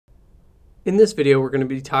In this video, we're going to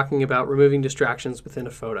be talking about removing distractions within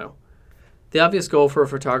a photo. The obvious goal for a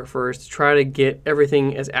photographer is to try to get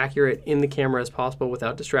everything as accurate in the camera as possible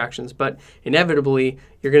without distractions, but inevitably,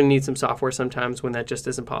 you're going to need some software sometimes when that just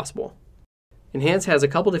isn't possible. Enhance has a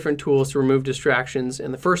couple different tools to remove distractions,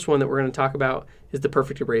 and the first one that we're going to talk about is the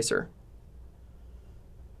Perfect Eraser.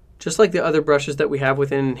 Just like the other brushes that we have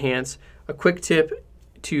within Enhance, a quick tip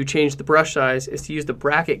to change the brush size is to use the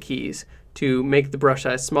bracket keys to make the brush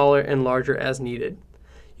size smaller and larger as needed.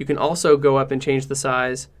 You can also go up and change the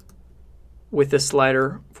size with the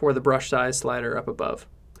slider for the brush size slider up above.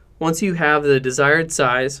 Once you have the desired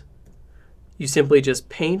size, you simply just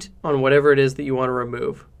paint on whatever it is that you want to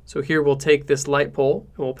remove. So here we'll take this light pole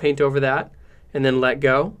and we'll paint over that and then let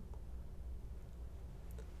go.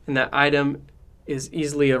 And that item is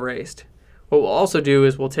easily erased. What we'll also do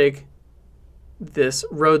is we'll take this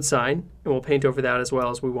road sign and we'll paint over that as well,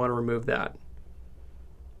 as we want to remove that.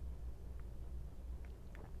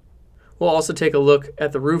 We'll also take a look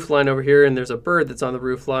at the roof line over here, and there's a bird that's on the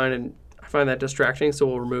roof line and I find that distracting, so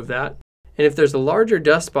we'll remove that. And if there's a larger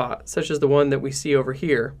dust spot, such as the one that we see over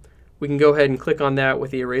here, we can go ahead and click on that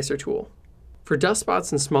with the eraser tool. For dust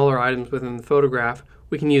spots and smaller items within the photograph,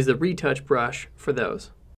 we can use the Retouch brush for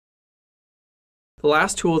those. The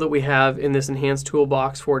last tool that we have in this enhanced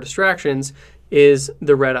toolbox for distractions is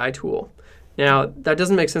the red eye tool. Now, that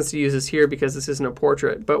doesn't make sense to use this here because this isn't a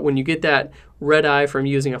portrait, but when you get that red eye from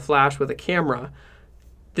using a flash with a camera,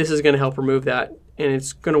 this is going to help remove that, and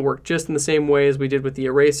it's going to work just in the same way as we did with the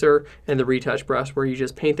eraser and the Retouch brush, where you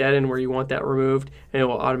just paint that in where you want that removed and it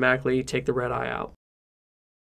will automatically take the red eye out.